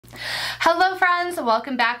Hello friends,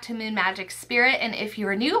 welcome back to Moon Magic Spirit, and if you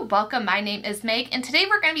are new, welcome. My name is Meg, and today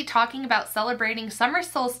we're going to be talking about celebrating Summer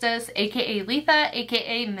Solstice, aka Litha,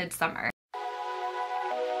 aka Midsummer.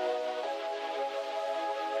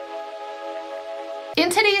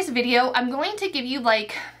 In today's video, I'm going to give you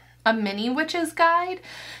like a mini witch's guide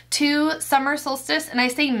to Summer Solstice, and I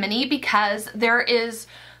say mini because there is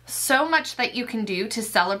so much that you can do to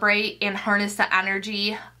celebrate and harness the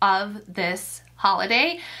energy of this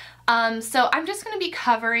holiday. So I'm just going to be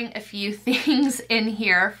covering a few things in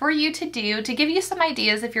here for you to do to give you some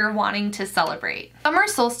ideas if you're wanting to celebrate. Summer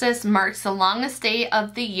solstice marks the longest day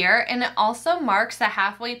of the year, and it also marks the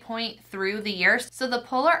halfway point through the year. So the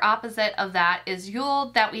polar opposite of that is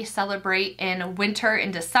Yule, that we celebrate in winter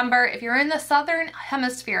in December. If you're in the southern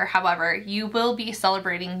hemisphere, however, you will be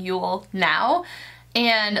celebrating Yule now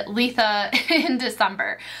and Litha in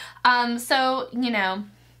December. So, you know,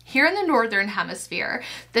 here in the northern hemisphere,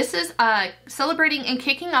 this is celebrating and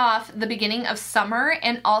kicking off the beginning of summer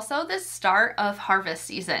and also the start of harvest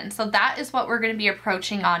season. So that is what we're going to be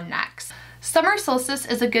approaching on next. Summer solstice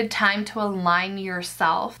is a good time to align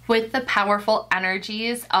yourself with the powerful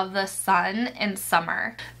energies of the sun and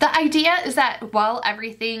summer. The idea is that while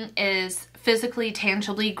everything is physically,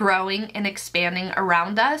 tangibly growing and expanding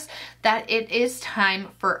around us, that it is time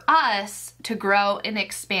for us to grow and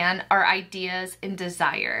expand our ideas and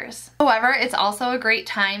desires. However, it's also a great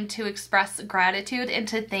time to express gratitude and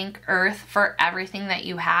to thank Earth for everything that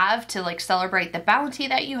you have, to like celebrate the bounty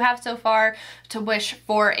that you have so far, to wish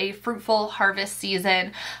for a fruitful harvest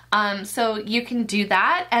season. So you can do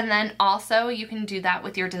that, and then also you can do that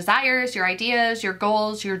with your desires, your ideas, your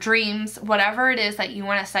goals, your dreams, whatever it is that you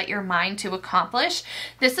want to set your mind to accomplish.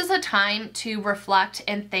 This is a time to reflect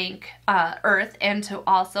and thank Earth, and to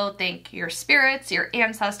also thank your spirits, your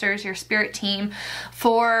ancestors, your spirit team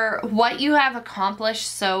for what you have accomplished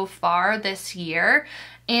so far this year,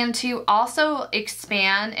 and to also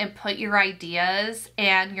expand and put your ideas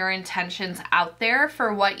and your intentions out there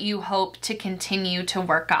for what you hope to continue to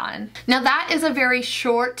work on. Now that is a very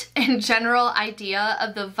short and general idea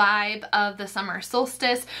of the vibe of the summer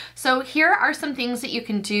solstice. So here are some things that you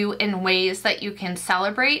can do in ways that you can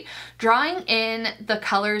celebrate. Drawing in the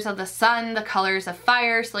colors of the sun, the colors of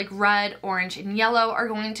fire, so like red, orange, and yellow are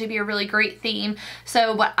going to be a really great theme.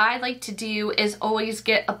 So what I like to do is always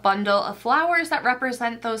get a bundle of flowers that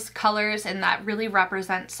represent those colors and that really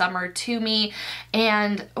represent summer to me.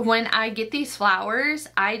 And when I get these flowers,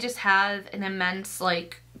 I just have an immense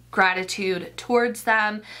like gratitude towards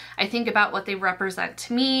them. I think about what they represent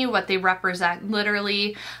to me, what they represent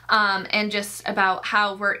literally, and just about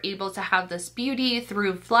how we're able to have this beauty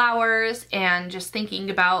through flowers, and just thinking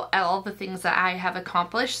about all the things that I have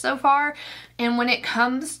accomplished so far. And when it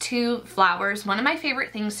comes to flowers, one of my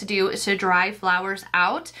favorite things to do is to dry flowers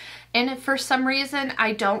out. And if for some reason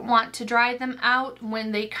I don't want to dry them out,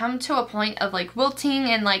 when they come to a point of like wilting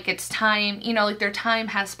and like it's time, you know, like their time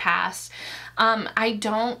has passed, I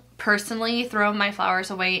don't personally throw my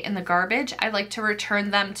flowers away in the garbage. I like to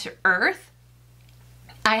return them to Earth.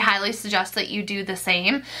 I highly suggest that you do the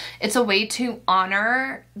same. It's a way to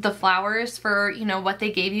honor the flowers for, you know, what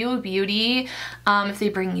they gave you, beauty, if they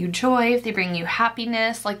bring you joy, if they bring you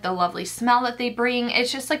happiness, like the lovely smell that they bring.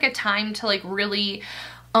 It's just like a time to like really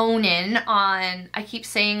own in on, I keep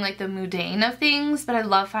saying like the mundane of things, but I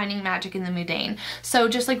love finding magic in the mundane. So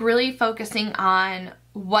just like really focusing on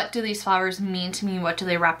what do these flowers mean to me, what do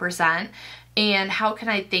they represent, and how can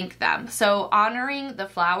I thank them. So honoring the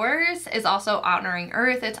flowers is also honoring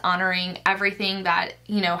Earth. It's honoring everything that,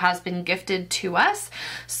 you know, has been gifted to us.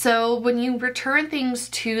 So when you return things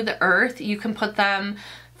to the Earth, you can put them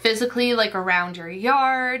physically like around your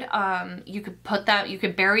yard. You could put them, you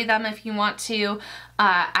could bury them if you want to.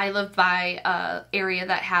 I live by an area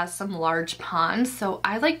that has some large ponds, so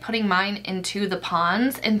I like putting mine into the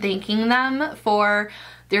ponds and thanking them for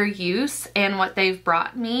their use and what they've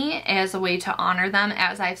brought me as a way to honor them,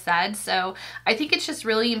 as I've said. So I think it's just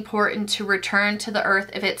really important to return to the Earth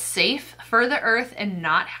if it's safe for the Earth and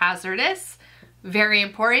not hazardous. Very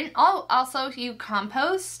important. Oh, also if you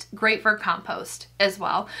compost, great for compost as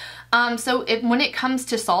well. So when it comes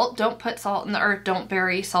to salt, don't put salt in the earth, don't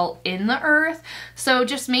bury salt in the earth. So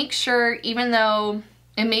just make sure, even though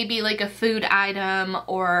it may be like a food item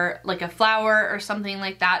or like a flower or something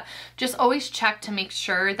like that, just always check to make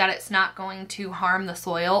sure that it's not going to harm the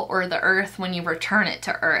soil or the earth when you return it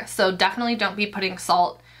to earth. So definitely don't be putting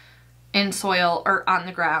salt in soil or on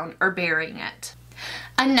the ground or burying it.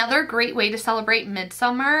 Another great way to celebrate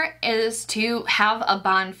midsummer is to have a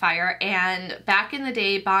bonfire, and back in the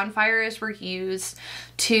day, bonfires were used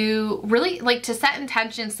to really to set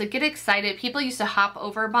intentions, to get excited. People used to hop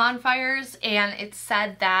over bonfires, and it's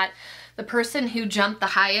said that the person who jumped the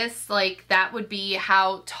highest, that would be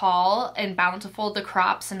how tall and bountiful the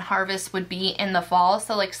crops and harvest would be in the fall.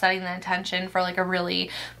 So setting the intention for a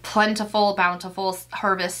really plentiful, bountiful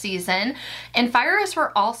harvest season. And fires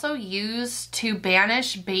were also used to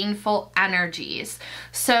banish baneful energies.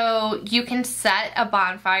 So you can set a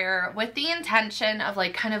bonfire with the intention of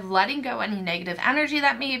kind of letting go any negative energy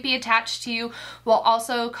that may be attached to you, while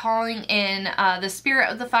also calling in the spirit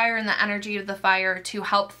of the fire and the energy of the fire to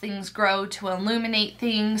help things grow, to illuminate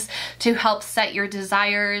things, to help set your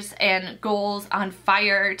desires and goals on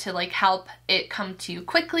fire, to help it come to you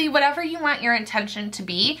quickly, whatever you want your intention to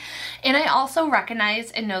be. And I also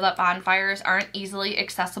recognize and know that bonfires aren't easily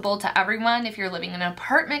accessible to everyone. If you're living in an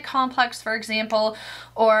apartment complex, for example,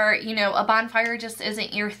 or a bonfire just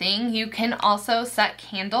isn't your thing, you can also set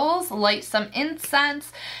candles, light some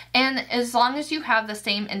incense, and as long as you have the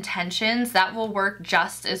same intentions, that will work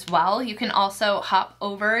just as well. You can also hop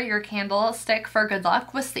over your candlestick for good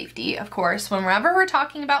luck, with safety, of course. Whenever we're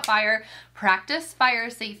talking about fire, practice fire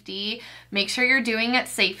safety. Make sure you're doing it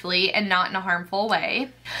safely and not in a harmful way.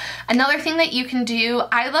 Another thing that you can do,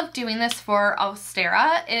 I love doing this for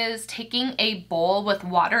Ostera, is taking a bowl with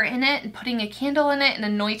water in it and putting a candle in it and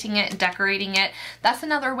anointing it and decorating it. That's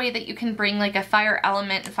another way that you can bring a fire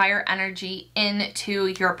element and fire energy into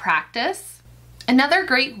your practice. Another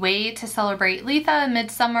great way to celebrate Litha,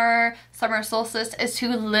 Midsummer, Summer Solstice is to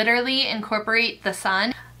literally incorporate the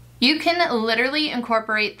sun. You can literally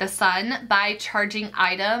incorporate the sun by charging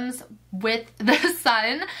items with the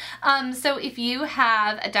sun. So if you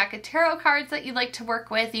have a deck of tarot cards that you like to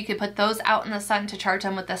work with, you could put those out in the sun to charge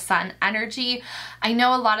them with the sun energy. I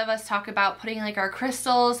know a lot of us talk about putting our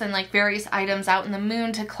crystals and various items out in the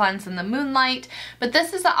moon to cleanse in the moonlight, but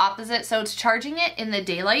this is the opposite. So it's charging it in the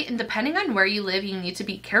daylight, and depending on where you live, you need to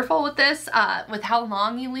be careful with this, with how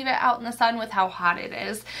long you leave it out in the sun, with how hot it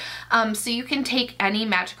is. So you can take any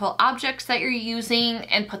magical objects that you're using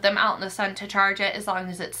and put them out in the sun to charge it, as long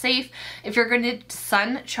as it's safe. If you're going to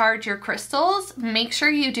sun charge your crystals, make sure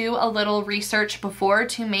you do a little research before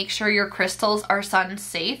to make sure your crystals are sun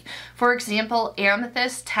safe. For example,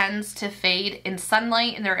 amethyst tends to fade in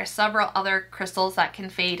sunlight, and there are several other crystals that can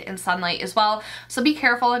fade in sunlight as well. So be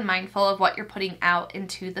careful and mindful of what you're putting out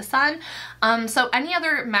into the sun. So any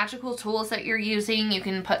other magical tools that you're using, you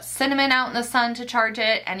can put cinnamon out in the sun to charge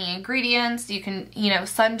it, any ingredients, you can,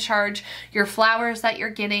 sun charge your flowers that you're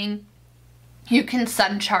getting. You can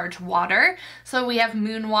sun charge water. So we have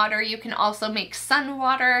moon water. You can also make sun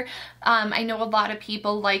water. I know a lot of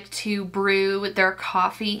people like to brew their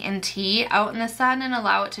coffee and tea out in the sun and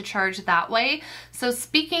allow it to charge that way. So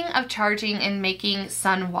speaking of charging and making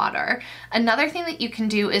sun water, another thing that you can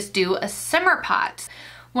do is do a simmer pot.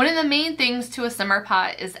 One of the main things to a simmer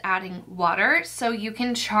pot is adding water, so you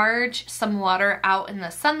can charge some water out in the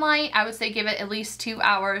sunlight. I would say give it at least 2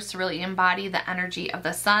 hours to really embody the energy of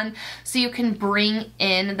the sun, so you can bring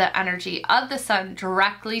in the energy of the sun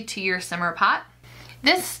directly to your simmer pot.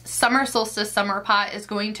 This summer solstice summer pot is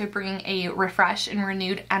going to bring a refresh and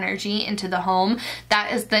renewed energy into the home.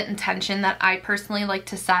 That is the intention that I personally like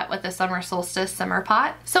to set with the summer solstice summer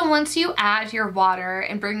pot. So once you add your water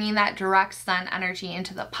and bringing that direct sun energy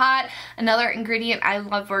into the pot, another ingredient I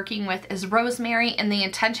love working with is rosemary, and the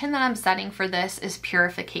intention that I'm setting for this is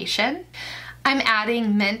purification. I'm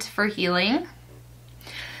adding mint for healing,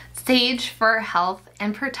 sage for health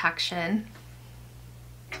and protection.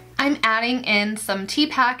 I'm adding in some tea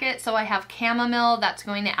packets, so I have chamomile, that's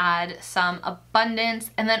going to add some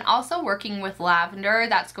abundance, and then also working with lavender,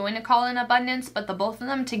 that's going to call in abundance, but the both of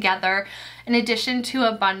them together, in addition to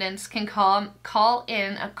abundance, can call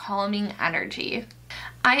in a calming energy.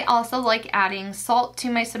 I also like adding salt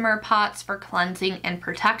to my simmer pots for cleansing and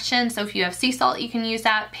protection. So if you have sea salt, you can use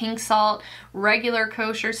that, pink salt, regular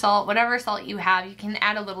kosher salt, whatever salt you have, you can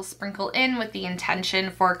add a little sprinkle in with the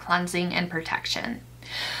intention for cleansing and protection.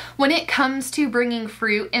 When it comes to bringing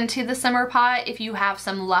fruit into the simmer pot, if you have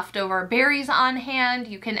some leftover berries on hand,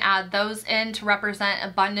 you can add those in to represent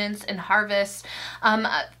abundance and harvest.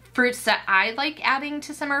 Fruits that I like adding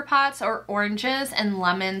to simmer pots are oranges and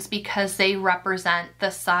lemons because they represent the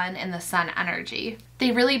sun and the sun energy.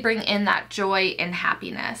 They really bring in that joy and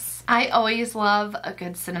happiness. I always love a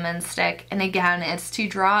good cinnamon stick, and again, it's to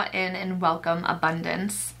draw in and welcome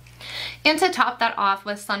abundance. And to top that off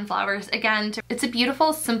with sunflowers, again, it's a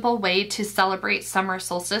beautiful, simple way to celebrate summer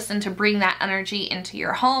solstice and to bring that energy into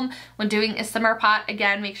your home. When doing a simmer pot,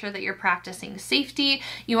 again, make sure that you're practicing safety.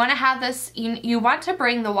 You want to have this, you want to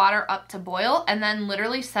bring the water up to boil and then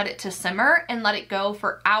literally set it to simmer and let it go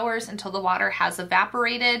for hours until the water has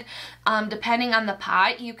evaporated. Depending on the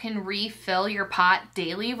pot, you can refill your pot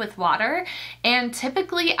daily with water. And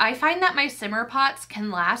typically, I find that my simmer pots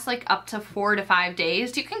can last like up to 4 to 5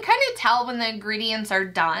 days. You can kind of tell when the ingredients are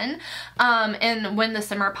done and when the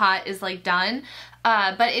simmer pot is like done.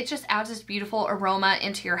 But it just adds this beautiful aroma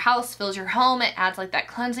into your house, fills your home. It adds like that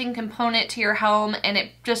cleansing component to your home, and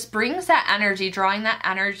it just brings that energy, drawing that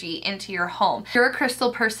energy into your home. If you're a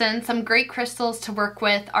crystal person, some great crystals to work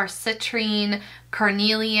with are citrine,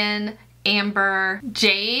 carnelian, amber,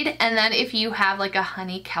 jade, and then if you have like a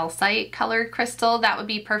honey calcite colored crystal, that would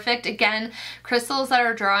be perfect. Again, crystals that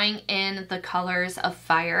are drawing in the colors of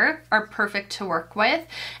fire are perfect to work with,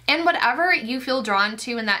 and whatever you feel drawn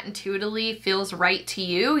to and that intuitively feels right to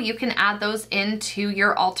you, you can add those into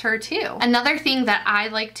your altar too. Another thing that I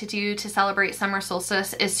like to do to celebrate summer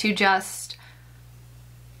solstice is to just,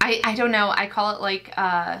 I don't know, I call it like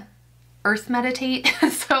earth meditate.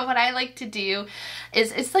 So what I like to do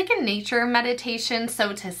is, it's like a nature meditation,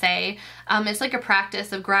 so to say. It's like a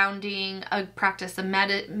practice of grounding, a practice of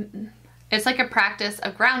it's like a practice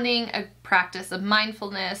of grounding, a practice of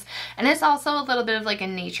mindfulness, and it's also a little bit of like a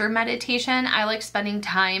nature meditation. I like spending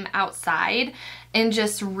time outside and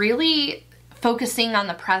just really focusing on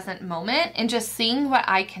the present moment and just seeing what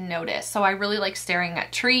I can notice. So I really like staring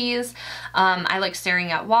at trees. I like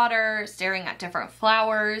staring at water, staring at different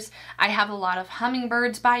flowers. I have a lot of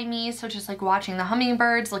hummingbirds by me, so just like watching the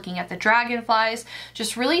hummingbirds, looking at the dragonflies,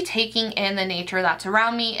 just really taking in the nature that's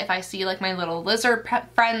around me. If I see like my little lizard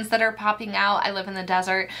friends that are popping out, I live in the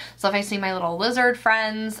desert, so if I see my little lizard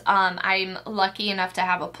friends, I'm lucky enough to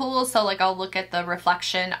have a pool, so like I'll look at the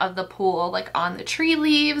reflection of the pool like on the tree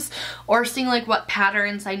leaves, or seeing like what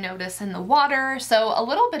patterns I notice in the water. So a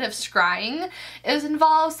little bit of scrying is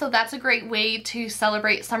involved, so that's a great way to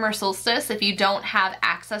celebrate summer solstice if you don't have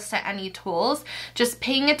access to any tools. Just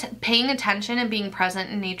paying attention and being present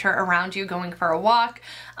in nature around you, going for a walk,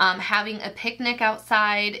 having a picnic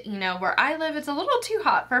outside. You know, where I live, it's a little too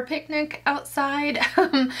hot for a picnic outside,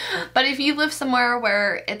 but if you live somewhere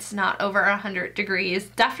where it's not over 100 degrees,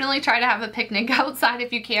 definitely try to have a picnic outside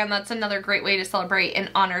if you can. That's another great way to celebrate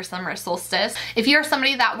and honor summer solstice. If you're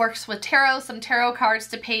somebody that works with tarot, some tarot cards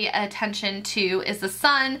to pay attention to is the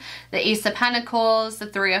Sun, the Ace of Pentacles, the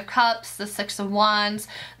Three of Cups, the Six of Wands.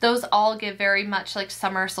 Those all give very much like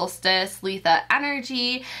summer solstice, Litha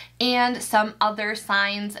energy, and some other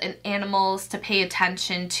signs and animals to pay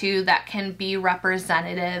attention to that can be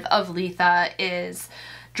representative of Litha is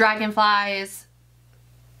dragonflies,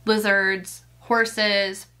 lizards,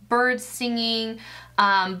 horses, birds singing,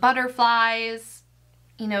 butterflies.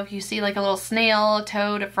 You know, if you see like a little snail, a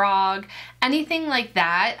toad, a frog, anything like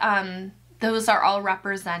that, those are all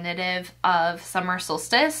representative of summer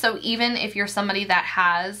solstice. So even if you're somebody that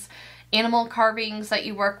has animal carvings that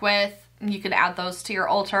you work with, you can add those to your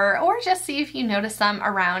altar, or just see if you notice them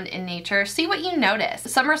around in nature. See what you notice.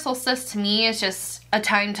 Summer solstice to me is just a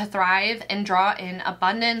time to thrive and draw in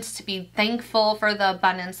abundance, to be thankful for the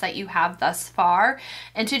abundance that you have thus far,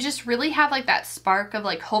 and to just really have like that spark of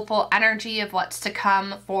like hopeful energy of what's to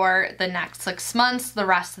come for the next 6 months, the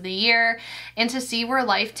rest of the year, and to see where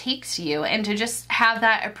life takes you, and to just have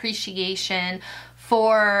that appreciation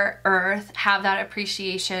for Earth, have that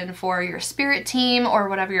appreciation for your spirit team or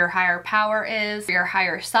whatever your higher power is, your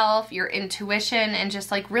higher self, your intuition, and just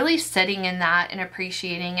like really sitting in that and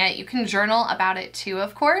appreciating it. You can journal about it too,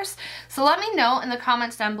 of course. So let me know in the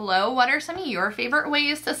comments down below, what are some of your favorite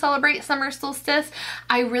ways to celebrate summer solstice?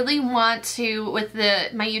 I really want to, with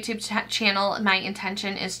my YouTube channel, my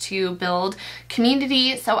intention is to build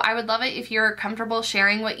community. So I would love it if you're comfortable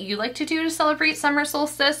sharing what you like to do to celebrate summer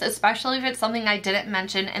solstice, especially if it's something I didn't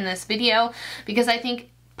mention in this video, because I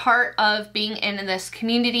think part of being in this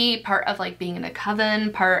community, part of like being in a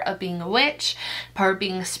coven, part of being a witch, part of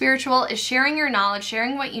being spiritual is sharing your knowledge,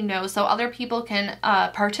 sharing what you know, so other people can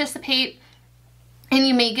participate. And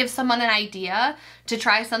you may give someone an idea to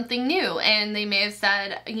try something new, and they may have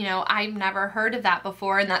said, you know, I've never heard of that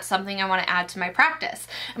before, and that's something I want to add to my practice.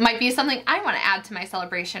 It might be something I want to add to my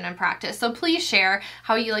celebration and practice. So please share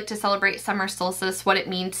how you like to celebrate summer solstice, what it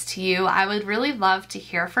means to you. I would really love to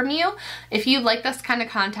hear from you. If you like this kind of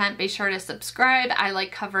content, be sure to subscribe. I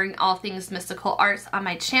like covering all things mystical arts on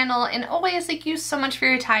my channel, and always thank you so much for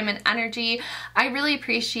your time and energy. I really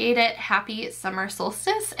appreciate it. Happy summer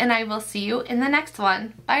solstice, and I will see you in the next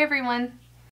one. Bye everyone.